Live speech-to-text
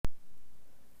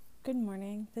Good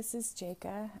morning. This is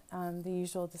Jaka. The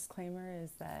usual disclaimer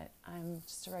is that I'm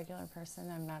just a regular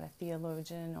person. I'm not a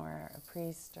theologian or a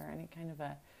priest or any kind of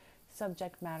a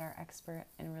subject matter expert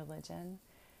in religion.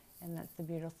 And that's the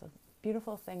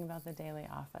beautiful thing about the daily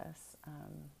office,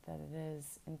 that it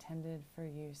is intended for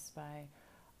use by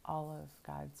all of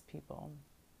God's people.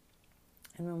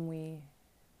 And when we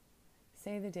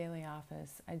say the daily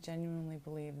office, I genuinely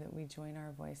believe that we join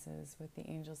our voices with the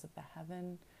angels of the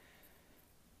heavens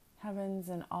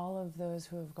and all of those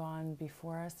who have gone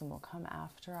before us and will come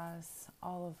after us,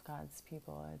 all of God's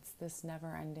people. It's this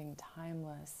never-ending,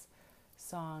 timeless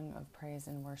song of praise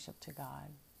and worship to God,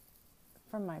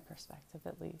 from my perspective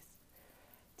at least.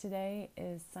 Today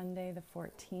is Sunday the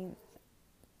 14th,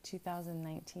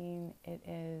 2019. It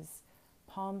is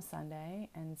Palm Sunday,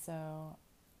 and so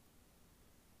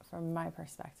from my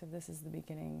perspective, this is the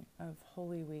beginning of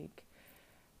Holy Week.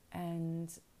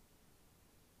 And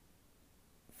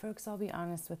folks, I'll be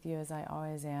honest with you, as I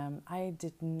always am. I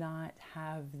did not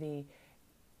have the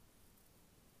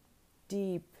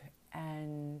deep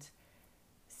and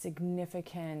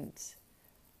significant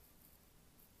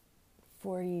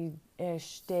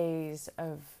 40-ish days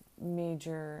of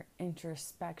major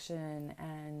introspection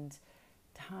and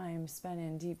time spent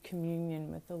in deep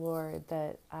communion with the Lord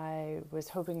that I was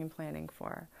hoping and planning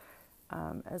for.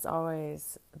 As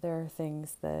always, there are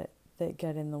things that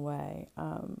get in the way.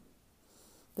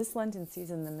 This Lenten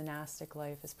season, the monastic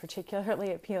life is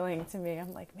particularly appealing to me.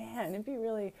 I'm like, man, it'd be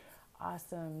really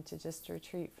awesome to just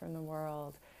retreat from the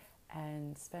world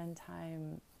and spend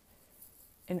time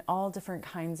in all different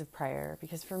kinds of prayer.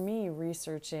 Because for me,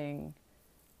 researching,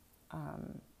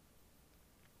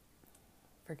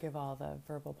 forgive all the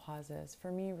verbal pauses,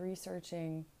 for me,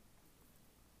 researching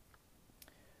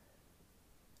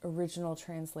original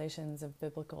translations of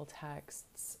biblical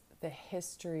texts, the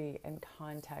history and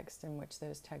context in which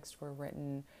those texts were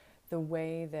written, the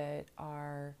way that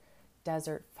our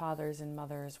desert fathers and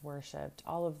mothers worshipped,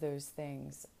 all of those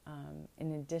things,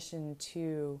 in addition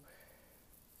to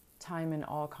time in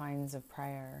all kinds of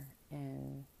prayer,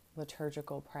 in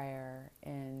liturgical prayer,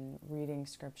 in reading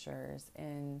scriptures,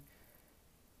 in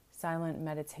silent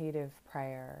meditative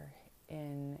prayer,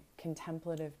 in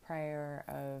contemplative prayer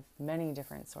of many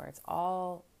different sorts.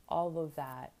 All of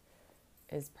that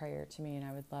is prayer to me, and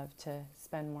I would love to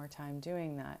spend more time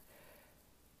doing that.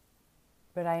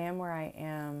 But I am where I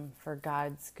am for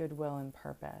God's goodwill and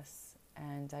purpose,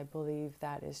 and I believe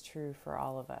that is true for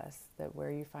all of us, that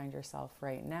where you find yourself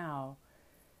right now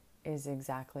is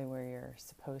exactly where you're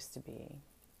supposed to be.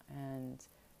 And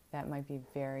that might be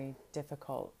very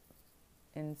difficult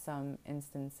in some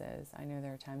instances. I know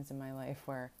there are times in my life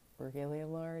where, really,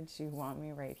 Lord, you want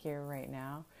me right here, right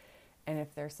now? And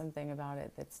if there's something about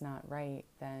it that's not right,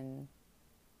 then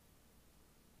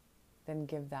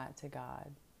give that to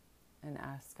God and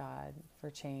ask God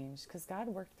for change. Because God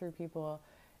worked through people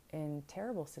in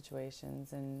terrible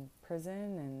situations, in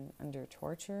prison and under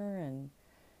torture, and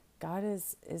God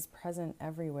is present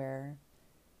everywhere.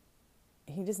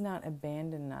 He does not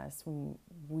abandon us when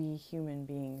we human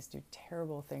beings do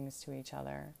terrible things to each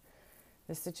other.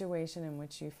 The situation in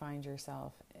which you find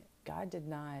yourself, God did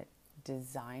not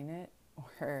design it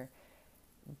or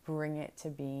bring it to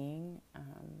being,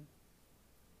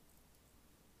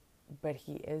 but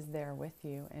He is there with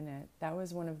you in it. That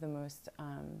was one of the most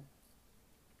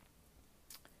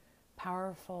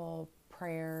powerful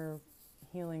prayer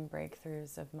healing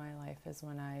breakthroughs of my life, is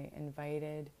when I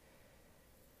invited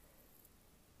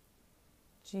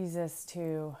Jesus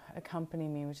to accompany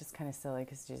me, which is kind of silly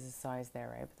because Jesus is always there,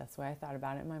 right? But that's the way I thought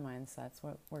about it in my mind, so that's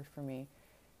what worked for me,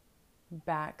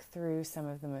 back through some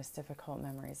of the most difficult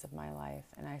memories of my life.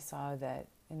 And I saw that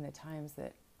in the times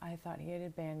that I thought He had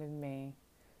abandoned me,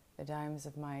 the times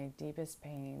of my deepest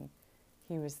pain,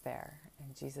 He was there,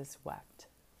 and Jesus wept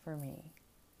for me.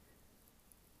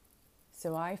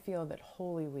 So I feel that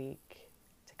Holy Week,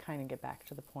 to kind of get back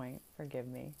to the point, forgive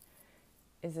me,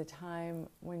 is a time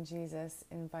when Jesus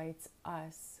invites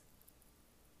us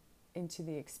into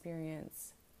the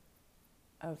experience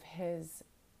of His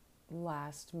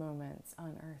last moments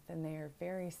on earth, and they are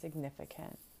very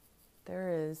significant.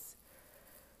 There is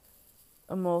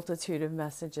a multitude of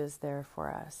messages there for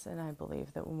us, and I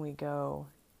believe that when we go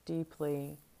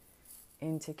deeply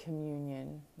into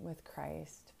communion with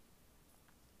Christ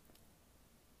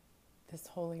this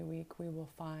Holy Week, we will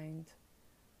find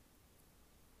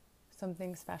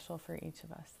something special for each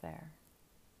of us there.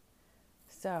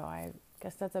 So I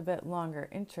guess that's a bit longer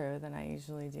intro than I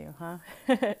usually do, huh?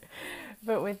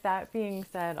 But with that being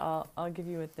said, I'll give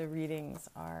you what the readings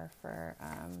are for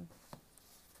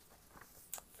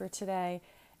today.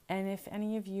 And if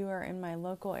any of you are in my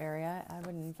local area, I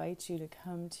would invite you to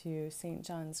come to St.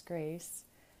 John's Grace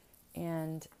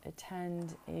and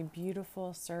attend a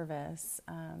beautiful service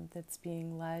that's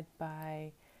being led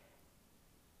by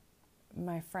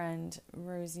my friend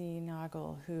Rosie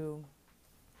Nagel, who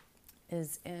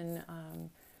is in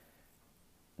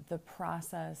the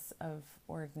process of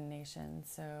ordination.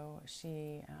 So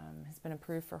she has been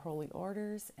approved for holy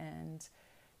orders, and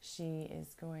she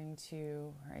is going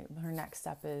to, her next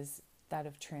step is that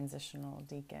of transitional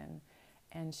deacon.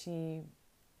 And she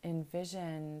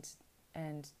envisioned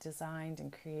and designed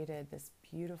and created this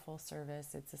beautiful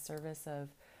service. It's a service of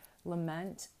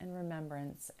lament and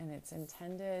remembrance, and it's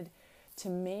intended to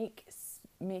make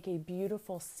a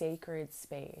beautiful sacred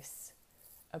space,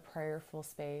 a prayerful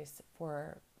space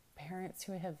for parents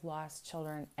who have lost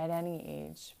children at any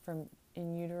age, from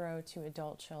in utero to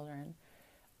adult children,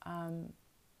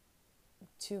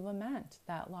 to lament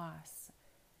that loss.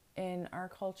 In our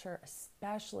culture,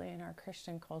 especially in our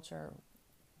Christian culture,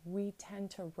 we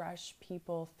tend to rush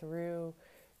people through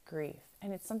grief.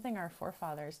 And it's something our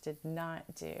forefathers did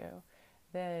not do.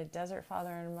 The Desert Father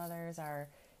and Mothers, our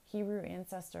Hebrew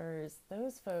ancestors,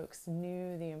 those folks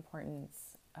knew the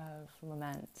importance of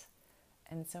lament.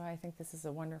 And so I think this is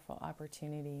a wonderful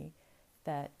opportunity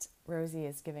that Rosie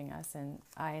is giving us, and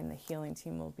I and the healing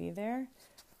team will be there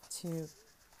to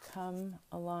come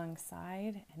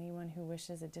alongside anyone who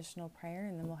wishes additional prayer,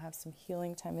 and then we'll have some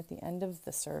healing time at the end of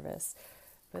the service.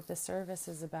 But the service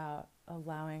is about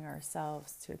allowing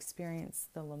ourselves to experience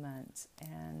the lament,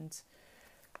 and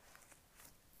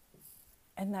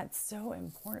that's so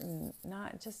important,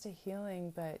 not just to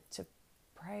healing, but to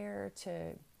prayer,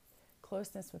 to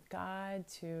closeness with God,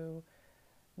 to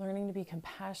learning to be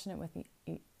compassionate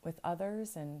with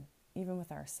others and even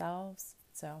with ourselves.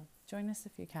 So join us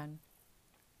if you can,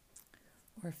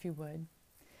 or if you would.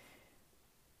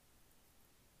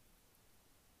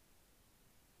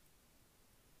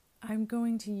 I'm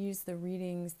going to use the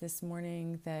readings this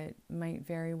morning that might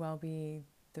very well be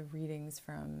the readings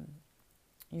from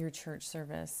your church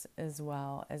service as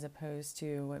well, as opposed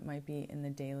to what might be in the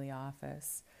daily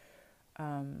office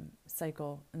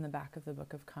cycle in the back of the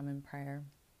Book of Common Prayer.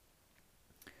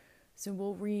 So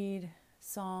we'll read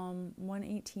Psalm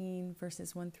 118,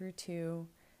 verses 1 through 2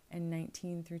 and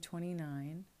 19 through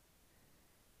 29.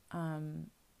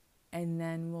 And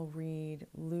then we'll read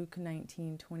Luke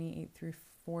 19, 28 through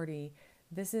 40.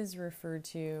 This is referred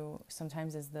to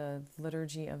sometimes as the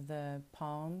Liturgy of the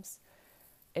Palms.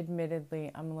 Admittedly,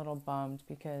 I'm a little bummed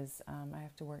because I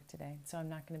have to work today, so I'm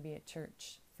not going to be at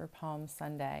church for Palm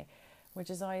Sunday, which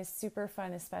is always super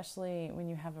fun, especially when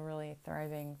you have a really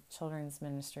thriving children's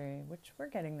ministry, which we're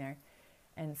getting there.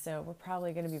 And so we're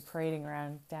probably going to be parading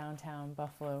around downtown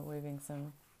Buffalo, waving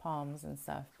some palms and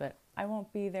stuff, but I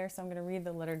won't be there, so I'm going to read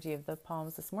the Liturgy of the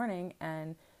Palms this morning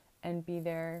and be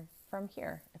there from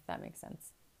here, if that makes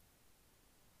sense.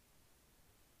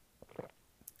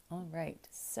 All right,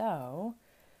 so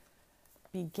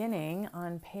beginning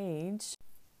on page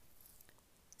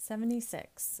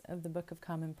 76 of the Book of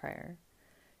Common Prayer.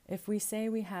 If we say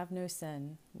we have no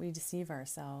sin, we deceive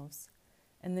ourselves,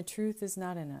 and the truth is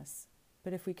not in us.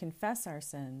 But if we confess our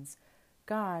sins,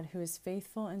 God, who is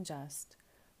faithful and just,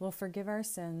 will forgive our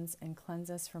sins and cleanse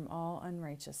us from all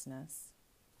unrighteousness.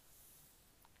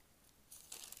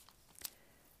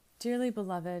 Dearly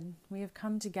beloved, we have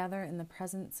come together in the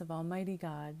presence of Almighty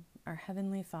God, our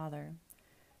Heavenly Father,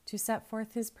 to set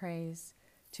forth His praise,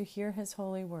 to hear His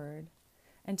holy word,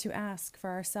 and to ask for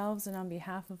ourselves and on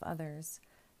behalf of others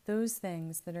those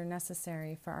things that are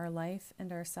necessary for our life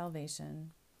and our salvation.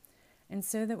 And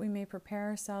so that we may prepare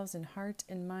ourselves in heart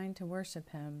and mind to worship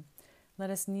Him,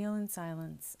 let us kneel in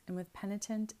silence and with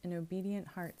penitent and obedient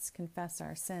hearts confess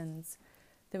our sins,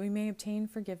 that we may obtain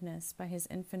forgiveness by His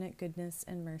infinite goodness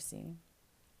and mercy.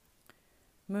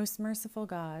 Most merciful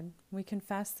God, we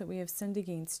confess that we have sinned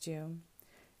against You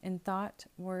in thought,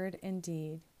 word, and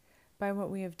deed, by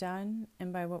what we have done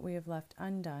and by what we have left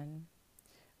undone.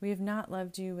 We have not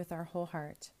loved You with our whole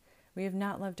heart. We have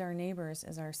not loved our neighbors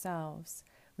as ourselves.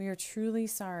 We are truly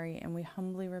sorry, and we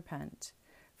humbly repent.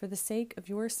 For the sake of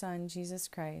Your Son, Jesus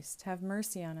Christ, have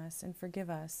mercy on us and forgive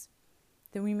us,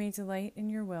 that we may delight in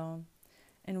Your will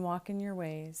and walk in Your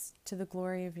ways, to the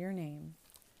glory of Your name.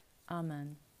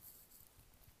 Amen.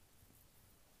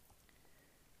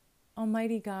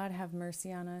 Almighty God, have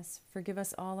mercy on us. Forgive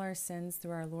us all our sins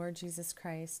through our Lord Jesus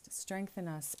Christ. Strengthen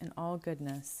us in all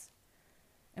goodness.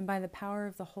 And by the power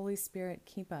of the Holy Spirit,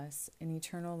 keep us in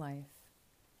eternal life.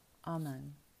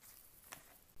 Amen.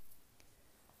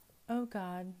 O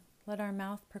God, let our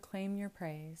mouth proclaim Your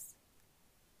praise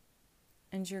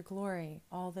and Your glory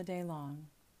all the day long.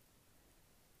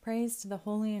 Praise to the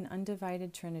Holy and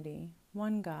Undivided Trinity,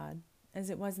 one God, as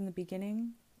it was in the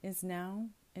beginning, is now,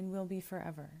 and will be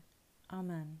forever.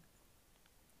 Amen.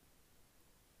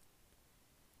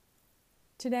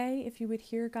 Today, if you would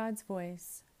hear God's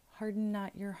voice, harden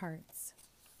not your hearts.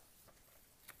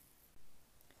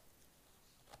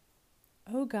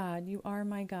 O God, you are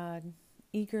my God.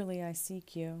 Eagerly I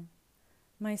seek you.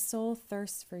 My soul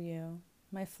thirsts for you.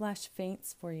 My flesh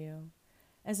faints for you,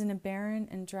 as in a barren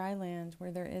and dry land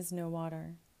where there is no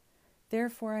water.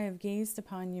 Therefore I have gazed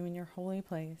upon you in your holy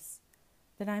place,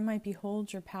 that I might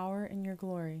behold your power and your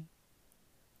glory.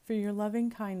 For your loving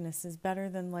kindness is better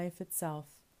than life itself.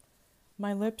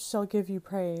 My lips shall give you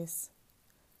praise.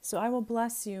 So I will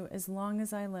bless you as long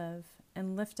as I live,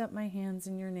 and lift up my hands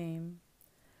in your name.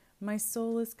 My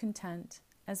soul is content,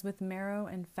 as with marrow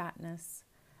and fatness,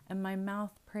 and my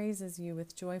mouth praises you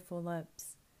with joyful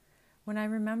lips. When I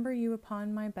remember you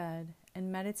upon my bed,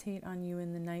 and meditate on you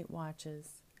in the night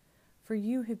watches. For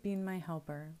you have been my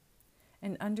helper,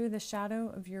 and under the shadow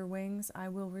of your wings I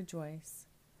will rejoice.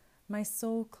 My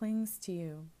soul clings to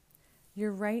you.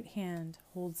 Your right hand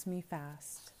holds me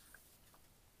fast.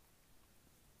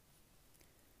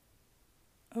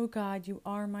 O God, you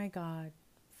are my God.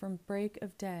 From break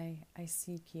of day I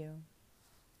seek you.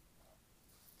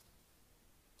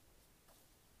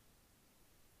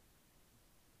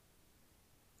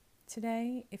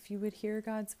 Today, if you would hear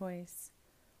God's voice,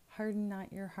 harden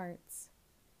not your hearts.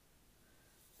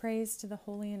 Praise to the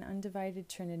Holy and Undivided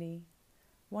Trinity,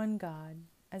 one God,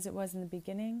 as it was in the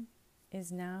beginning,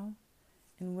 is now,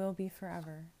 and will be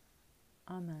forever.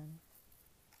 Amen.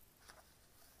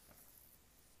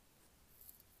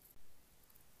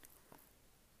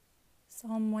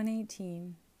 Psalm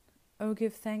 118. O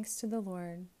give thanks to the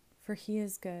Lord, for he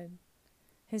is good.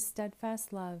 His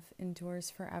steadfast love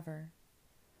endures forever.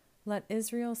 Let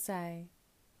Israel say,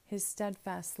 his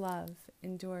steadfast love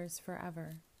endures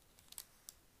forever.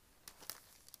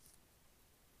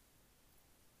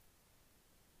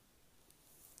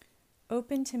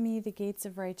 Open to me the gates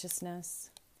of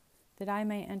righteousness, that I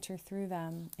may enter through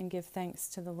them and give thanks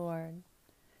to the Lord.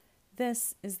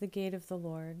 This is the gate of the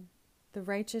Lord. The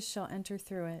righteous shall enter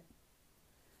through it.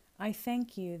 I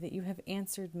thank you that you have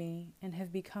answered me and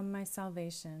have become my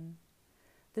salvation.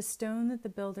 The stone that the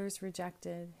builders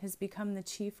rejected has become the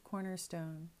chief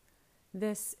cornerstone.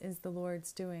 This is the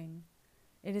Lord's doing.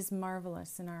 It is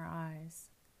marvelous in our eyes.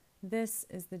 This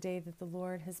is the day that the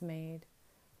Lord has made.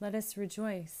 Let us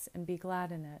rejoice and be glad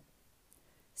in it.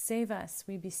 Save us,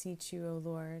 we beseech you, O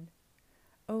Lord.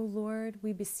 O Lord,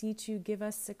 we beseech you, give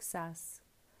us success.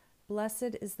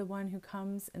 Blessed is the one who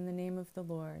comes in the name of the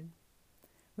Lord.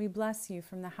 We bless you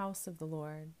from the house of the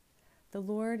Lord. The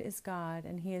Lord is God,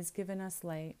 and he has given us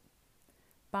light.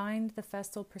 Bind the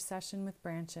festal procession with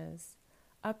branches,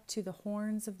 up to the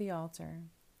horns of the altar.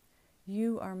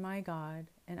 You are my God,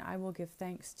 and I will give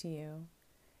thanks to you.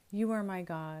 You are my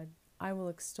God, I will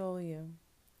extol you.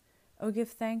 O give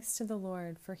thanks to the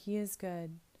Lord, for he is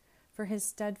good, for his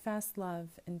steadfast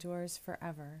love endures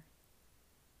forever.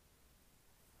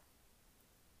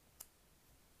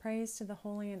 Praise to the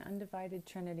Holy and Undivided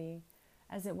Trinity,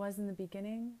 as it was in the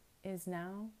beginning, is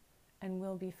now, and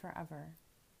will be forever.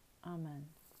 Amen.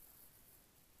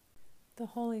 The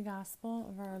Holy Gospel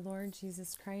of our Lord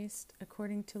Jesus Christ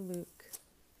according to Luke.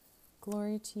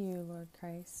 Glory to you, Lord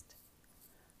Christ.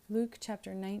 Luke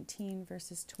chapter 19,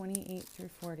 verses 28 through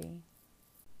 40.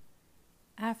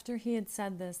 After he had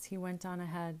said this, he went on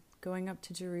ahead, going up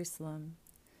to Jerusalem.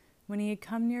 When he had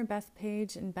come near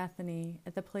Bethphage and Bethany,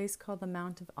 at the place called the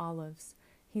Mount of Olives,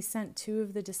 he sent two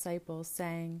of the disciples,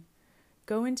 saying,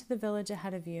 Go into the village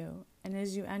ahead of you, and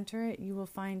as you enter it, you will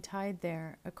find tied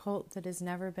there a colt that has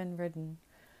never been ridden.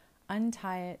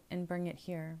 Untie it and bring it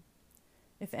here.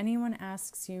 If anyone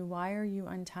asks you, Why are you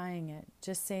untying it?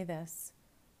 Just say this,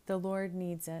 The Lord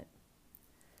needs it.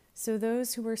 So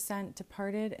those who were sent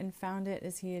departed and found it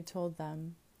as he had told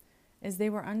them. As they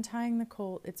were untying the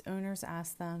colt, its owners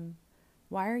asked them,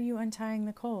 Why are you untying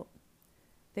the colt?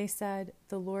 They said,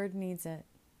 The Lord needs it.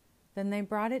 Then they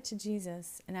brought it to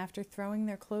Jesus, and after throwing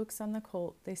their cloaks on the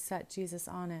colt, they set Jesus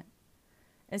on it.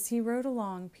 As he rode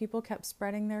along, people kept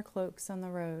spreading their cloaks on the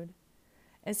road.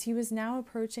 As he was now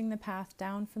approaching the path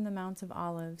down from the Mount of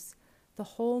Olives, the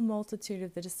whole multitude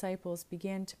of the disciples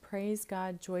began to praise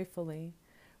God joyfully,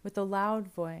 with a loud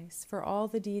voice, for all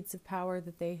the deeds of power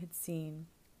that they had seen,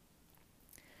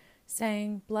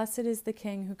 saying, Blessed is the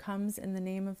King who comes in the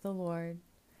name of the Lord.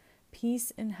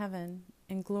 Peace in heaven,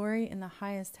 and glory in the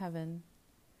highest heaven.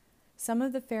 Some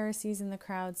of the Pharisees in the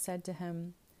crowd said to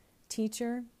him,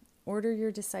 Teacher, order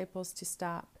your disciples to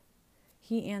stop.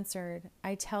 He answered,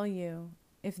 I tell you,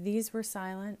 If these were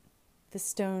silent, the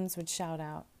stones would shout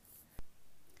out.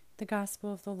 The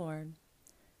Gospel of the Lord.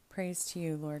 Praise to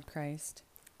you, Lord Christ.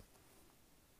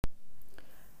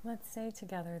 Let's say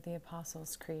together the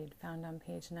Apostles' Creed found on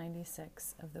page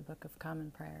 96 of the Book of Common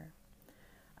Prayer.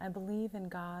 I believe in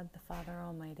God, the Father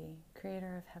Almighty,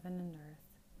 creator of heaven and earth.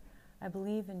 I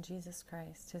believe in Jesus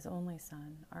Christ, his only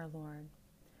Son, our Lord.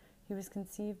 He was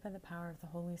conceived by the power of the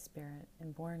Holy Spirit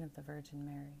and born of the Virgin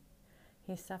Mary.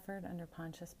 He suffered under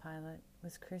Pontius Pilate,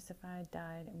 was crucified,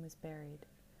 died, and was buried.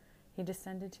 He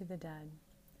descended to the dead.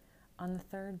 On the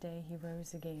third day he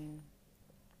rose again.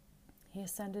 He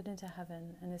ascended into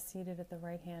heaven and is seated at the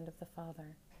right hand of the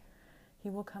Father. He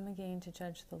will come again to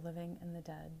judge the living and the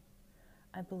dead.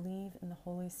 I believe in the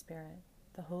Holy Spirit,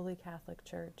 the Holy Catholic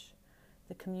Church,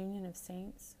 the communion of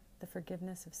saints, the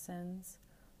forgiveness of sins,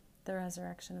 the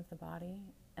resurrection of the body,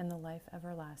 and the life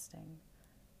everlasting.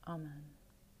 Amen.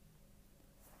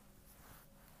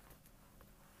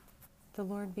 The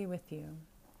Lord be with you,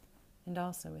 and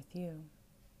also with you.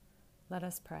 Let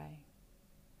us pray.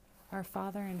 Our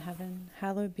Father in heaven,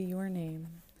 hallowed be your name.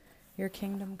 Your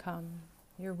kingdom come,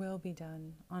 your will be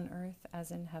done, on earth as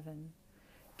in heaven.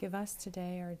 Give us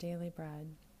today our daily bread.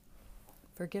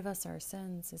 Forgive us our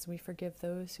sins as we forgive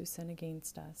those who sin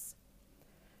against us.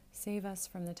 Save us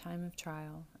from the time of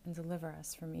trial and deliver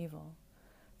us from evil.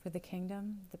 For the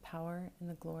kingdom, the power, and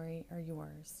the glory are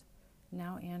yours,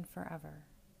 now and forever.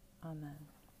 Amen.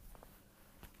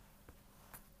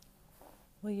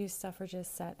 We'll use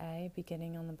Suffragists Set A,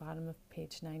 beginning on the bottom of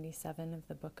page 97 of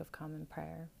the Book of Common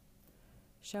Prayer.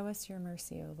 Show us your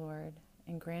mercy, O Lord,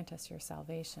 and grant us your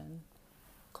salvation.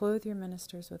 Clothe your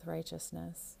ministers with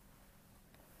righteousness.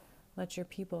 Let your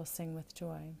people sing with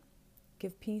joy.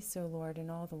 Give peace, O Lord, in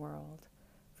all the world,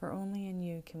 for only in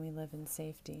you can we live in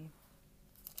safety.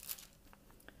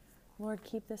 Lord,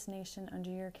 keep this nation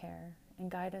under your care and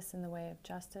guide us in the way of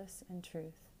justice and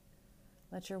truth.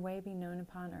 Let your way be known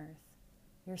upon earth,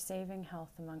 your saving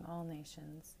health among all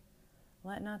nations.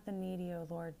 Let not the needy, O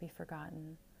Lord, be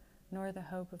forgotten, nor the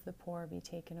hope of the poor be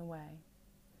taken away.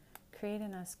 Create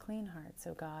in us clean hearts,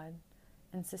 O God,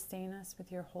 and sustain us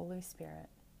with your Holy Spirit.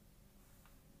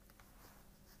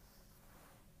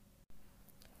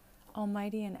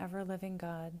 Almighty and ever-living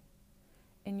God,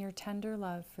 in your tender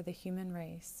love for the human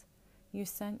race, you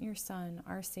sent your Son,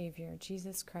 our Savior,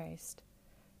 Jesus Christ,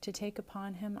 to take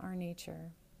upon him our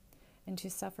nature and to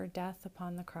suffer death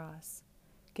upon the cross,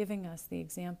 giving us the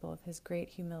example of his great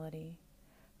humility.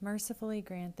 Mercifully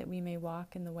grant that we may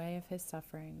walk in the way of his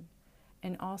suffering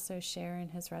and also share in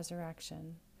his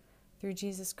resurrection, through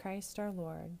Jesus Christ our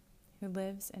Lord, who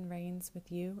lives and reigns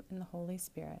with you in the Holy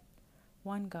Spirit,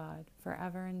 one God,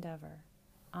 forever and ever.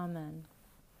 Amen.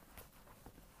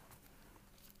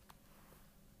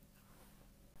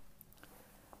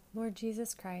 Lord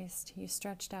Jesus Christ, you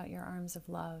stretched out your arms of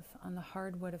love on the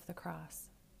hard wood of the cross,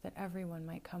 that everyone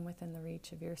might come within the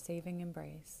reach of your saving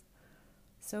embrace.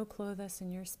 So clothe us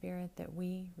in your Spirit that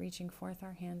we, reaching forth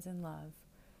our hands in love,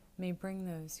 may bring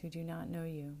those who do not know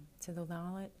you to the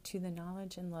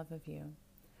knowledge and love of you,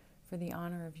 for the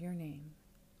honor of your name.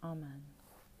 Amen.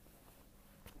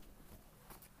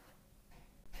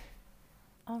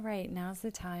 All right, now's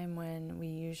the time when we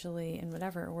usually, in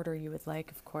whatever order you would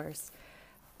like, of course,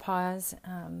 pause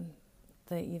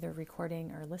the either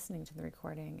recording or listening to the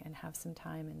recording and have some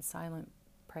time in silent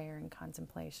prayer and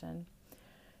contemplation.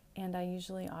 And I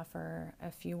usually offer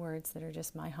a few words that are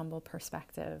just my humble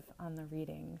perspective on the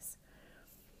readings,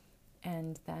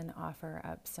 and then offer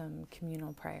up some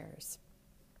communal prayers.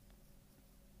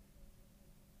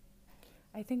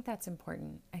 I think that's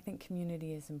important. I think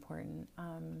community is important.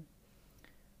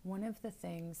 One of the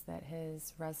things that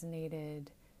has resonated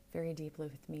very deeply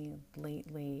with me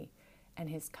lately, and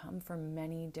has come from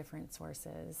many different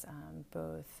sources,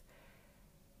 both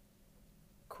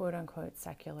quote-unquote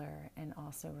secular and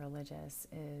also religious,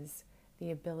 is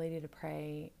the ability to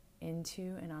pray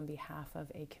into and on behalf of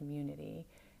a community.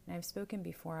 And I've spoken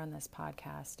before on this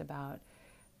podcast about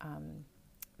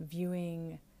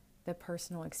viewing the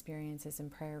personal experiences and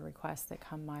prayer requests that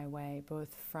come my way,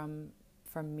 both from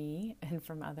me and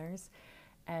from others,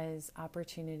 as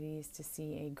opportunities to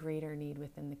see a greater need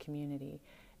within the community.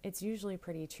 It's usually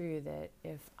pretty true that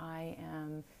if I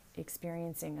am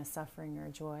experiencing a suffering or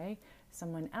joy,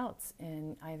 someone else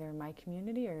in either my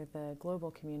community or the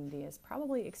global community is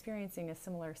probably experiencing a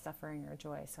similar suffering or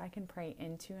joy. So I can pray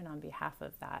into and on behalf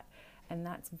of that. And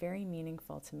that's very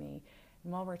meaningful to me.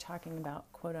 And while we're talking about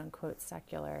quote-unquote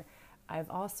secular, I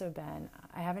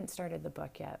haven't started the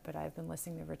book yet, but I've been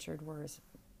listening to Richard Rohr's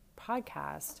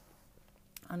podcast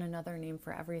on Another Name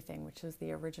for Everything, which is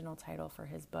the original title for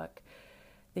his book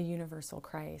the universal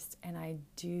Christ. And I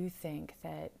do think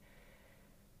that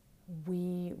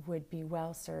we would be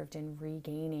well served in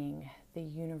regaining the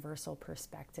universal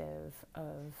perspective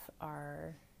of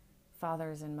our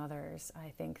fathers and mothers. I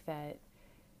think that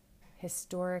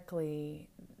historically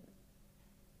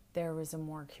there was a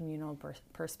more communal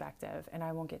perspective, and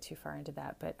I won't get too far into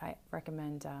that, but I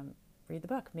recommend read the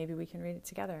book. Maybe we can read it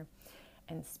together.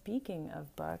 And speaking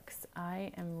of books,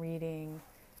 I am reading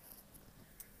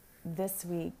this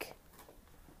week,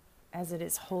 as it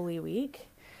is Holy Week,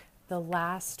 The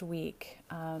Last Week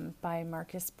by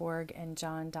Marcus Borg and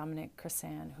John Dominic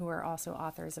Crossan, who are also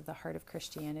authors of The Heart of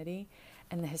Christianity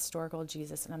and The Historical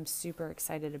Jesus, and I'm super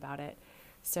excited about it.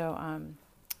 So,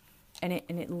 and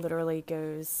it literally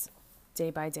goes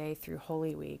day by day through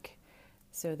Holy Week.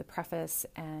 So the preface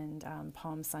and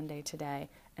Palm Sunday today.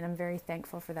 And I'm very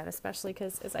thankful for that, especially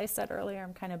because, as I said earlier,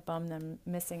 I'm kind of bummed I'm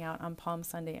missing out on Palm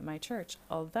Sunday at my church,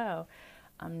 although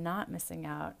I'm not missing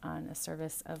out on a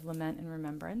service of lament and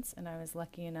remembrance. And I was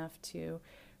lucky enough to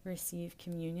receive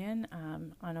communion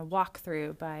on a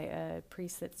walkthrough by a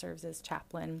priest that serves as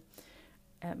chaplain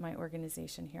at my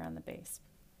organization here on the base.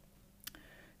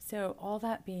 So all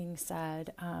that being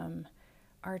said,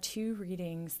 our two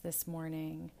readings this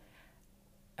morning,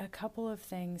 a couple of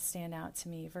things stand out to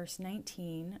me. Verse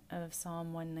 19 of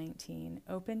Psalm 119,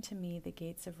 "Open to me the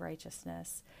gates of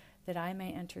righteousness, that I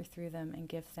may enter through them and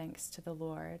give thanks to the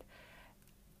Lord."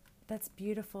 That's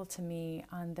beautiful to me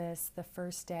on this, the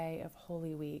first day of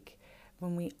Holy Week,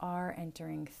 when we are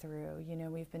entering through. You know,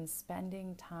 we've been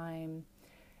spending time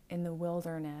in the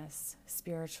wilderness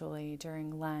spiritually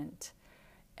during Lent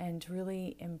and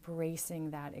really embracing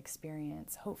that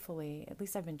experience. Hopefully, at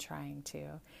least I've been trying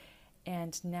to.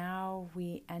 And now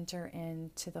we enter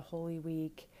into the Holy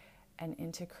Week and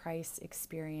into Christ's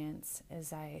experience,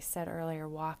 as I said earlier,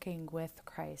 walking with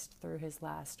Christ through his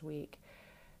last week.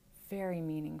 Very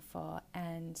meaningful.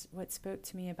 And what spoke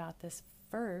to me about this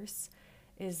verse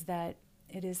is that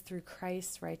it is through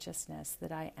Christ's righteousness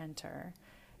that I enter.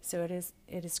 So it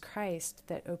is Christ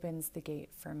that opens the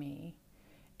gate for me.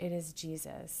 It is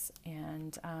Jesus.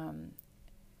 And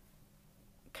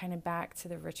kind of back to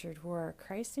the Richard Rohr,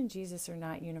 Christ and Jesus are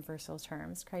not universal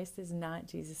terms. Christ is not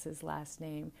Jesus's last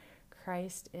name.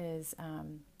 Christ is,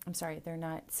 they're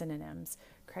not synonyms.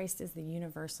 Christ is the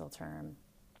universal term.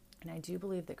 And I do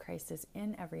believe that Christ is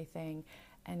in everything.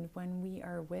 And when we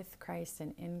are with Christ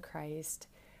and in Christ,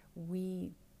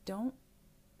 we don't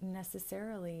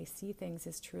necessarily see things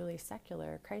as truly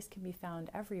secular. Christ can be found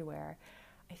everywhere.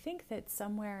 I think that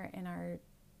somewhere in our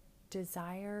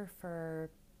desire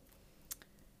for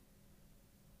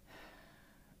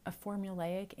a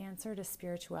formulaic answer to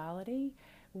spirituality,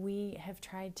 we have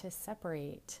tried to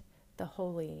separate the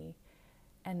holy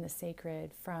and the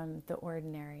sacred from the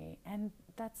ordinary. And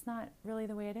that's not really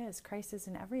the way it is. Christ is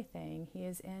in everything. He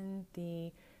is in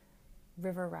the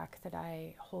river rock that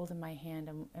I hold in my hand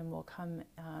and will come,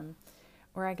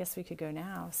 or I guess we could go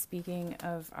now. Speaking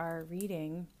of our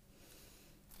reading,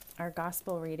 our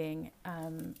gospel reading,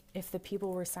 if the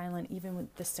people were silent, even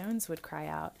the stones would cry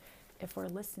out. If we're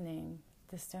listening,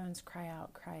 the stones cry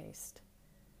out Christ.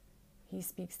 He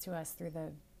speaks to us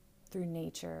through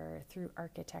nature, through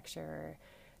architecture,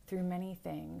 through many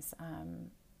things.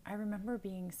 I remember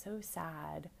being so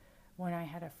sad when I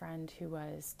had a friend who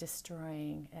was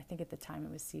destroying, I think at the time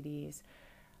it was CDs,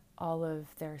 all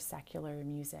of their secular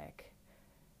music.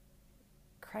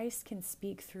 Christ can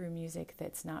speak through music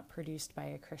that's not produced by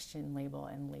a Christian label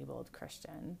and labeled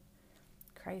Christian.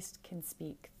 Christ can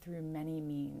speak through many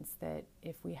means that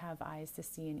if we have eyes to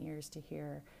see and ears to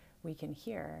hear, we can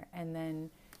hear. And then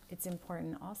it's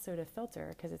important also to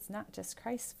filter, because it's not just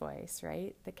Christ's voice,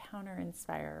 right? The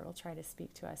counter-inspirer will try to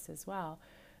speak to us as well.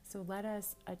 So let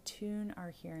us attune our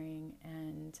hearing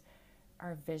and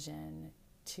our vision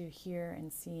to hear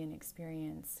and see and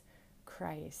experience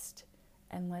Christ,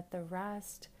 and let the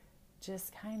rest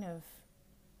just kind of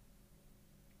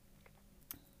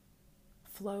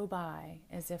flow by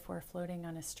as if we're floating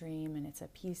on a stream and it's a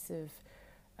piece of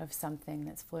something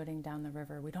that's floating down the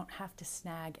river. We don't have to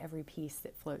snag every piece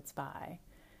that floats by.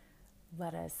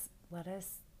 Let us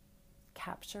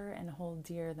capture and hold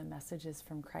dear the messages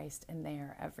from Christ, and they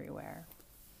are everywhere.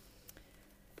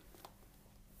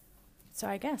 So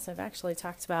I guess I've actually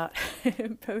talked about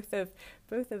both of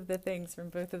the things from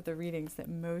both of the readings that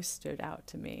most stood out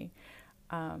to me.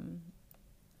 And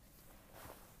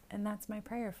that's my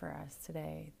prayer for us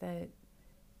today, that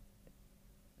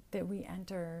we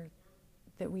enter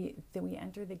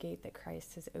the gate that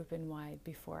Christ has opened wide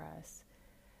before us,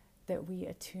 that we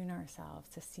attune ourselves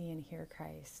to see and hear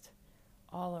Christ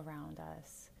all around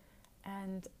us,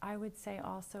 And I would say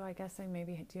also, I guess I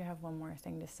maybe do have one more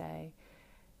thing to say.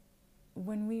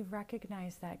 When we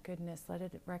recognize that goodness, let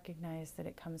it recognize that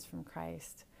it comes from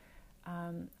Christ.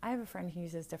 I have a friend who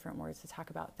uses different words to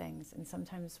talk about things, and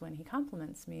sometimes when he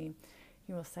compliments me,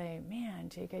 he will say, "Man,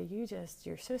 Jacob,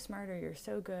 you're so smart, or you're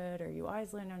so good, or you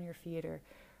always land on your feet," or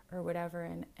whatever.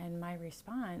 And my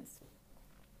response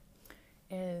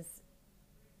is,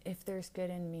 if there's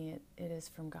good in me, it is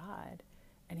from God.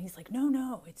 And he's like,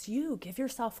 no, it's you. Give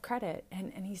yourself credit.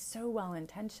 And he's so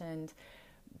well-intentioned.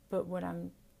 But what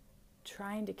I'm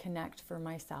trying to connect for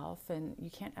myself, and you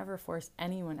can't ever force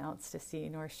anyone else to see,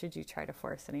 nor should you try to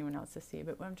force anyone else to see,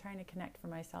 but what I'm trying to connect for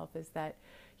myself is that,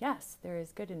 yes, there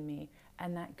is good in me,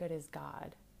 and that good is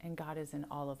God, and God is in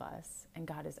all of us, and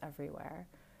God is everywhere.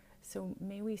 So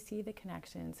may we see the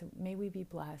connections, may we be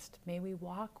blessed, may we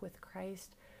walk with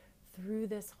Christ through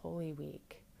this Holy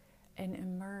Week and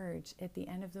emerge at the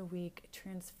end of the week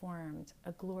transformed,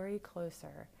 a glory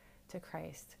closer to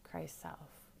Christ, Christ's self.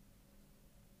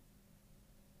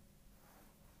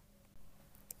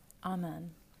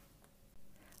 Amen.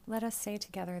 Let us say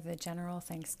together the general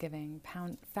thanksgiving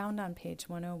found on page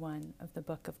 101 of the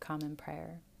Book of Common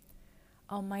Prayer.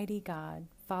 Almighty God,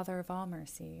 Father of all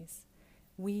mercies,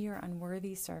 we, your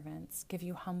unworthy servants, give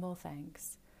you humble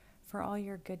thanks for all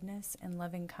your goodness and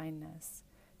loving kindness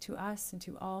to us and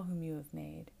to all whom you have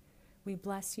made. We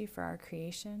bless you for our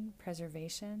creation,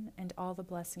 preservation, and all the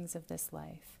blessings of this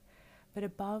life, but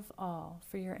above all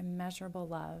for your immeasurable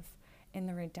love in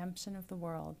the redemption of the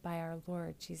world by our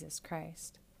Lord Jesus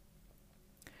Christ.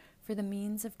 For the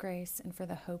means of grace and for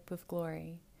the hope of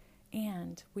glory,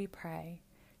 and, we pray,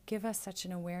 give us such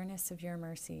an awareness of your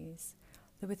mercies,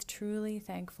 that with truly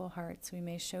thankful hearts we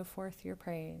may show forth your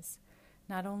praise,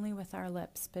 not only with our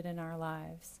lips but in our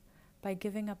lives, by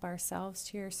giving up ourselves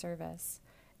to your service,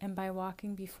 and by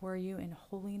walking before you in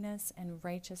holiness and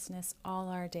righteousness all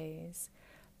our days,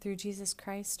 through Jesus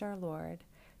Christ our Lord,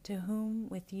 to whom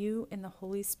with you in the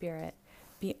Holy Spirit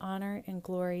be honor and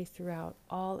glory throughout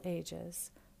all ages.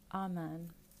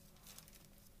 Amen.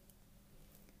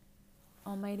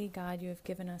 Almighty God, you have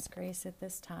given us grace at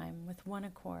this time with one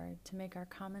accord to make our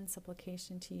common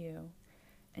supplication to you,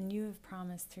 and you have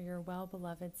promised through your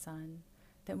well-beloved Son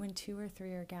that when 2 or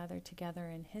 3 are gathered together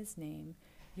in his name,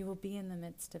 you will be in the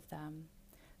midst of them.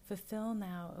 Fulfill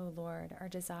now, O Lord, our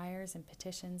desires and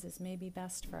petitions as may be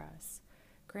best for us,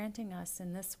 granting us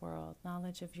in this world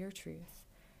knowledge of your truth,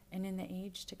 and in the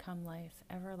age to come life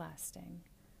everlasting.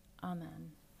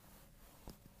 Amen.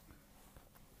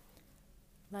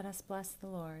 Let us bless the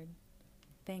Lord.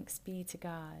 Thanks be to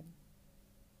God.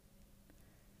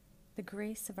 The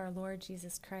grace of our Lord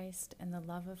Jesus Christ and the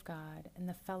love of God and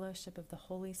the fellowship of the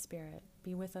Holy Spirit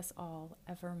be with us all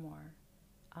evermore.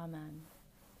 Amen.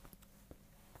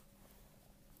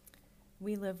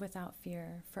 We live without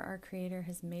fear, for our Creator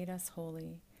has made us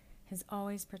holy, has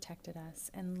always protected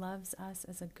us, and loves us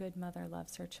as a good mother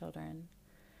loves her children.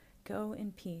 Go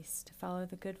in peace to follow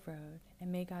the good road,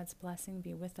 and may God's blessing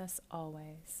be with us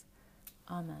always.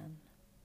 Amen.